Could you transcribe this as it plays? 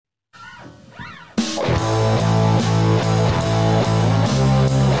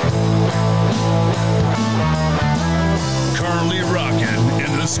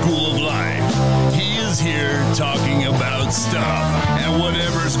the school of life. He is here talking about stuff, and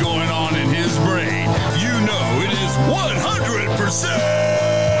whatever's going on in his brain, you know it is 100%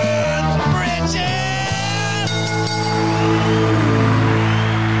 Bridget!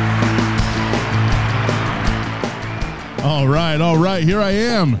 All right, here I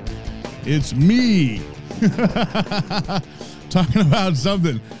am. It's me. Talking about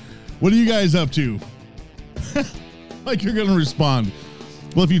something. What are you guys up to? Like you're going to respond.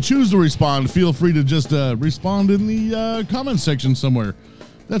 Well, if you choose to respond, feel free to just respond in the comment section somewhere.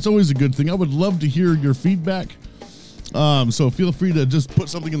 That's always a good thing. I would love to hear your feedback. So feel free to just put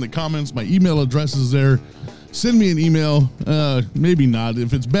something in the comments. My email address is there. Send me an email. Maybe not.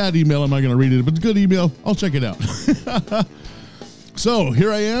 If it's bad email, I'm not going to read it. If it's good email, I'll check it out. So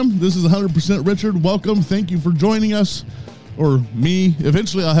here I am. This is 100% Richard. Welcome. Thank you for joining us, or me.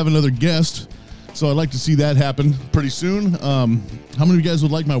 Eventually, I'll have another guest. So I'd like to see that happen pretty soon. How many of you guys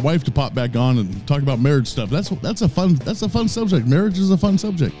would like my wife to pop back on and talk about marriage stuff? That's a fun subject. Marriage is a fun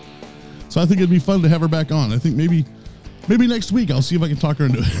subject. So I think it'd be fun to have her back on. I think maybe next week I'll see if I can talk her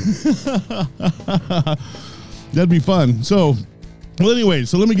into it. That'd be fun. So, well, anyway,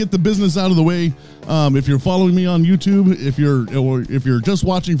 so let me get the business out of the way. If you're following me on YouTube, if you're just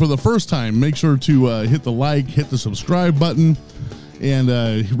watching for the first time, make sure to hit the like, hit the subscribe button, and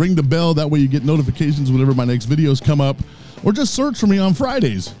ring the bell. That way you get notifications whenever my next videos come up, or just search for me on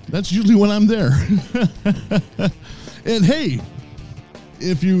Fridays. That's usually when I'm there. And hey,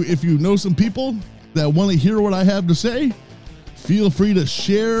 if you know some people that want to hear what I have to say, feel free to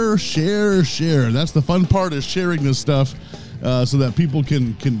share. That's the fun part, is sharing this stuff so that people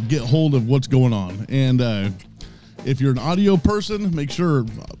can get hold of what's going on. And if you're an audio person, make sure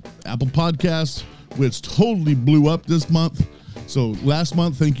Apple Podcasts, which totally blew up this month. So last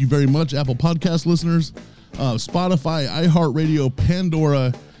month, thank you very much, Apple Podcast listeners, Spotify, iHeartRadio,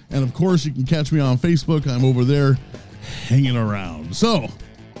 Pandora, and of course, you can catch me on Facebook. I'm over there hanging around. So,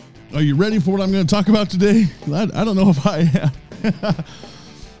 are you ready for what I'm going to talk about today? I don't know if I am.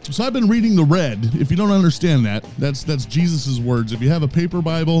 So I've been reading the Red. If you don't understand that's Jesus's words. If you have a paper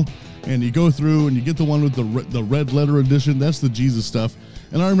Bible and you go through and you get the one with the red letter edition, that's the Jesus stuff.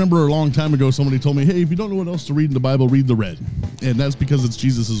 And I remember a long time ago somebody told me, hey, if you don't know what else to read in the Bible, read the Red. And that's because it's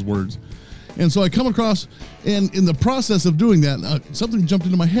Jesus's words. And so I come across, and in the process of doing that, something jumped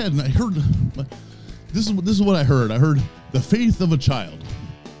into my head, and I heard, this is what I heard. I heard the faith of a child.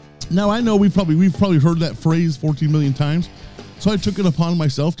 Now I know we've probably heard that phrase 14 million times. So I took it upon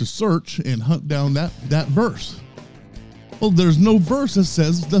myself to search and hunt down that verse. Well, there's no verse that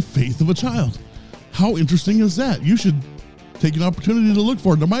says the faith of a child. How interesting is that? You should take an opportunity to look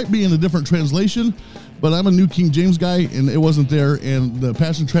for it. There might be in a different translation, but I'm a New King James guy, and it wasn't there. And the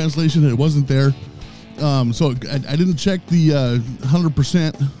Passion Translation, it wasn't there. So I didn't check the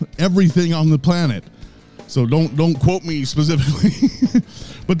 100% everything on the planet. So don't quote me specifically.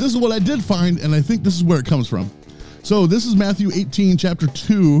 But this is what I did find, and I think this is where it comes from. So this is Matthew chapter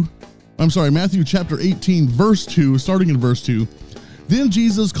 18, verse 2, starting in verse 2. Then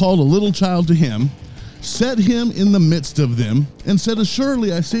Jesus called a little child to him, set him in the midst of them, and said,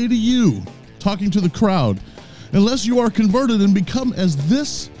 assuredly, I say to you, talking to the crowd, unless you are converted and become as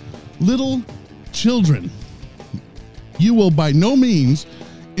this little children, you will by no means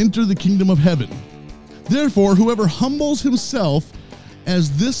enter the kingdom of heaven. Therefore, whoever humbles himself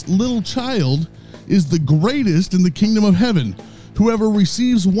as this little child is the greatest in the kingdom of heaven. Whoever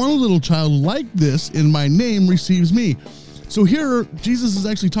receives one little child like this in my name receives me. So here, Jesus is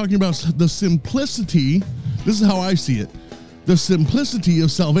actually talking about the simplicity. This is how I see it. The simplicity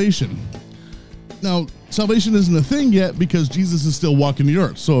of salvation. Now, salvation isn't a thing yet because Jesus is still walking the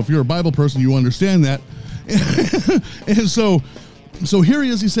earth. So if you're a Bible person, you understand that. And so here he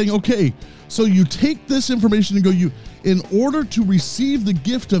is, he's saying, okay, so you take this information and go, in order to receive the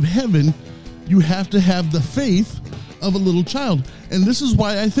gift of heaven, you have to have the faith of a little child. And this is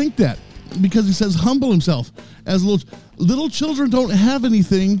why I think that, because he says humble himself. As little children don't have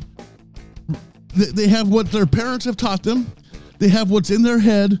anything. They have what their parents have taught them. They have what's in their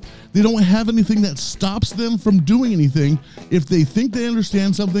head. They don't have anything that stops them from doing anything. If they think they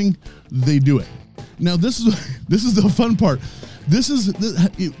understand something, they do it. Now, this is the fun part.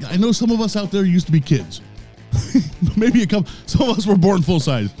 I know some of us out there used to be kids. Maybe some of us were born full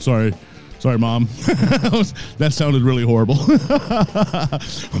size. Sorry, Mom. That sounded really horrible.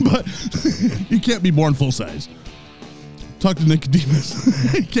 But you can't be born full size. Talk to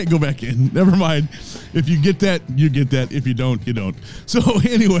Nicodemus. You can't go back in. Never mind. If you get that, you get that. If you don't, you don't. So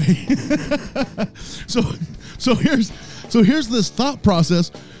anyway, so here's this thought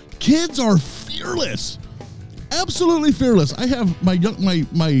process. Kids are fearless. absolutely fearless. I have my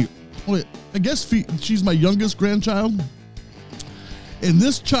I guess she's my youngest grandchild. And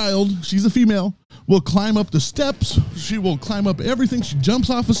this child, she's a female, will climb up the steps. She will climb up everything. She jumps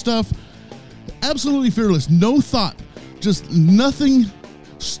off of stuff. Absolutely fearless. No thought. Just nothing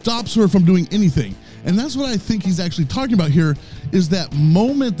stops her from doing anything. And that's what I think he's actually talking about here, is that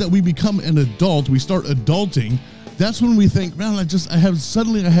moment that we become an adult, we start adulting. That's when we think, man, I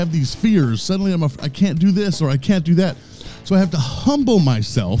have these fears. Suddenly I can't do this or I can't do that. So I have to humble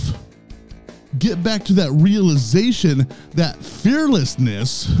myself, get back to that realization, that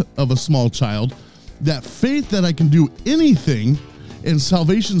fearlessness of a small child, that faith that I can do anything, and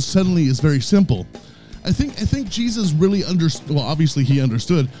salvation suddenly is very simple. I think Jesus really understood. Well, obviously he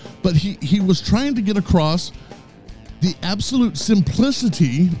understood, but he was trying to get across the absolute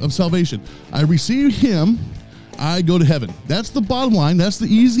simplicity of salvation. I receive him, I go to heaven. That's the bottom line. That's the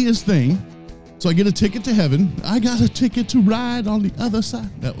easiest thing. So I get a ticket to heaven. I got a ticket to ride on the other side.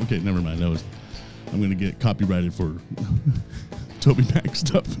 Okay, never mind. I'm going to get copyrighted for Toby Mac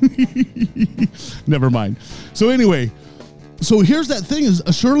stuff. Never mind. So anyway, so here's that thing is,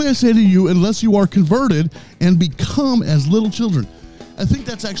 surely I say to you, unless you are converted and become as little children. I think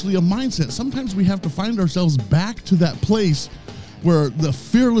that's actually a mindset. Sometimes we have to find ourselves back to that place where the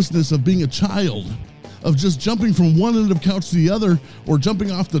fearlessness of being a child, of just jumping from one end of the couch to the other, or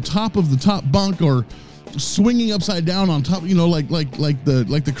jumping off the top of the top bunk, or swinging upside down on top, like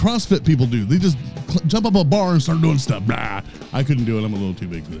the CrossFit people do. They just jump up a bar and start doing stuff. Blah. I couldn't do it. I'm a little too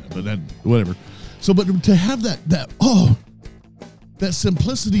big for that, but whatever. So, but to have that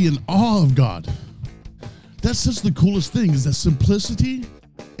simplicity and awe of God, that's such the coolest thing, is that simplicity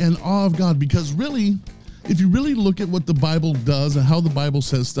and awe of God. Because really, if you really look at what the Bible does and how the Bible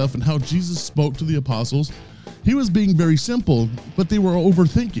says stuff and how Jesus spoke to the apostles, he was being very simple, but they were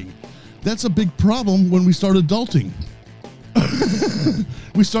overthinking. That's a big problem when we start adulting.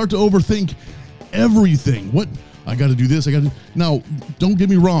 We start to overthink everything. What? I got to do this. Now, don't get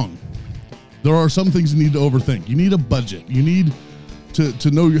me wrong. There are some things you need to overthink. You need a budget. You need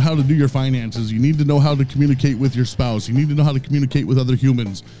to know how to do your finances. You need to know how to communicate with your spouse. You need to know how to communicate with other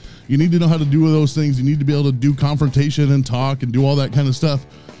humans. You need to know how to do those things. You need to be able to do confrontation and talk and do all that kind of stuff.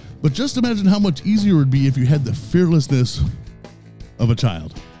 But just imagine how much easier it would be if you had the fearlessness of a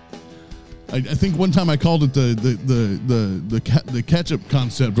child. I think one time I called it the catch-up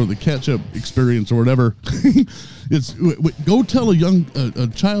concept, or the catch-up experience, or whatever. It's go tell a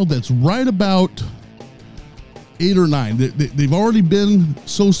child that's right about 8 or 9. They've already been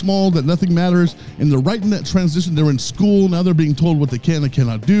so small that nothing matters, and they're right in that transition. They're in school now. They're being told what they can and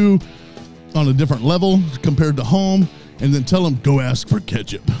cannot do on a different level compared to home, and then tell them, go ask for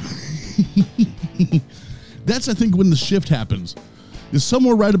ketchup. That's, I think, when the shift happens. Is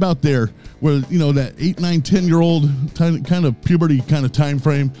somewhere right about there where, that 8, 9, 10-year-old kind of puberty kind of time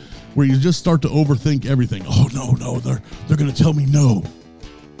frame where you just start to overthink everything. Oh, no, they're going to tell me no.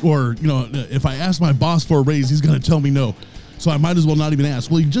 Or, if I ask my boss for a raise, he's going to tell me no. So I might as well not even ask.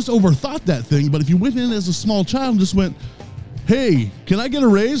 Well, you just overthought that thing. But if you went in as a small child and just went, hey, can I get a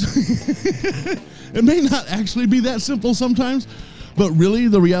raise? It may not actually be that simple sometimes. But really,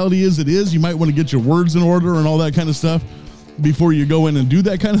 the reality is it is. You might want to get your words in order and all that kind of stuff before you go in and do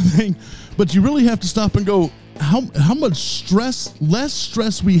that kind of thing. But you really have to stop and go, how much less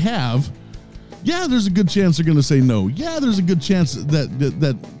stress we have. Yeah, there's a good chance they're going to say no. Yeah, there's a good chance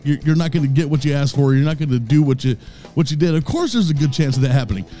that you're not going to get what you asked for. You're not going to do what you did. Of course, there's a good chance of that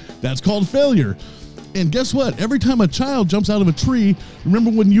happening. That's called failure. And guess what? Every time a child jumps out of a tree,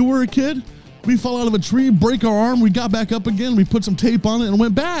 remember when you were a kid? We fall out of a tree, break our arm, we got back up again, we put some tape on it and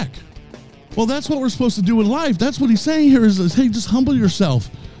went back. Well, that's what we're supposed to do in life. That's what he's saying here is, hey, just humble yourself.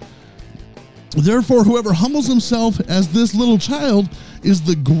 Therefore, whoever humbles himself as this little child is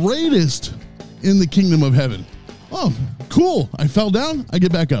the greatest in the kingdom of heaven. Oh, cool. I fell down, I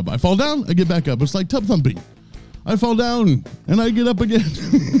get back up. I fall down, I get back up. It's like tub thumping. I fall down and I get up again.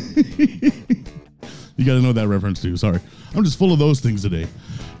 You got to know that reference too. Sorry. I'm just full of those things today.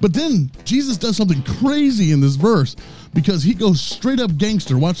 But then Jesus does something crazy in this verse because he goes straight up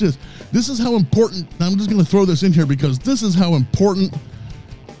gangster. Watch this. This is how important, I'm just going to throw this in here because this is how important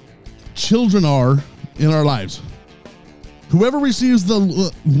children are in our lives. Whoever receives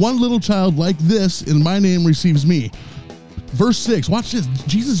the one little child like this in my name receives me. Verse 6, watch this.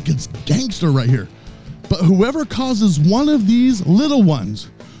 Jesus gets gangster right here. But whoever causes one of these little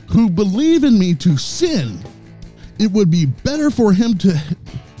ones who believe in me to sin, it would be better for him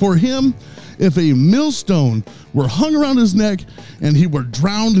if a millstone were hung around his neck and he were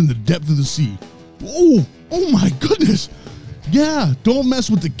drowned in the depth of the sea. Oh my goodness. Yeah, don't mess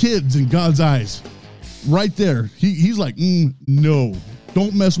with the kids in God's eyes. right there, he's like, no,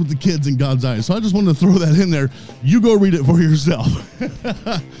 don't mess with the kids in God's eyes. So I just wanted to throw that in there. You go read it for yourself.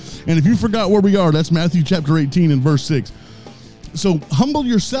 And if you forgot where we are, that's Matthew chapter 18 and verse 6. So humble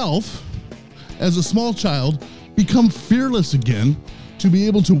yourself as a small child, become fearless again, to be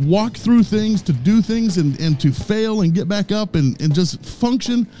able to walk through things, to do things, and to fail and get back up and just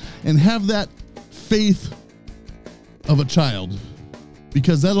function and have that faith of a child,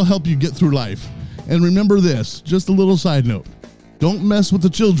 because that'll help you get through life. And remember this, just a little side note, don't mess with the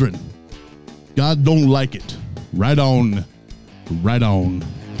children. God don't like it. Right on. Right on.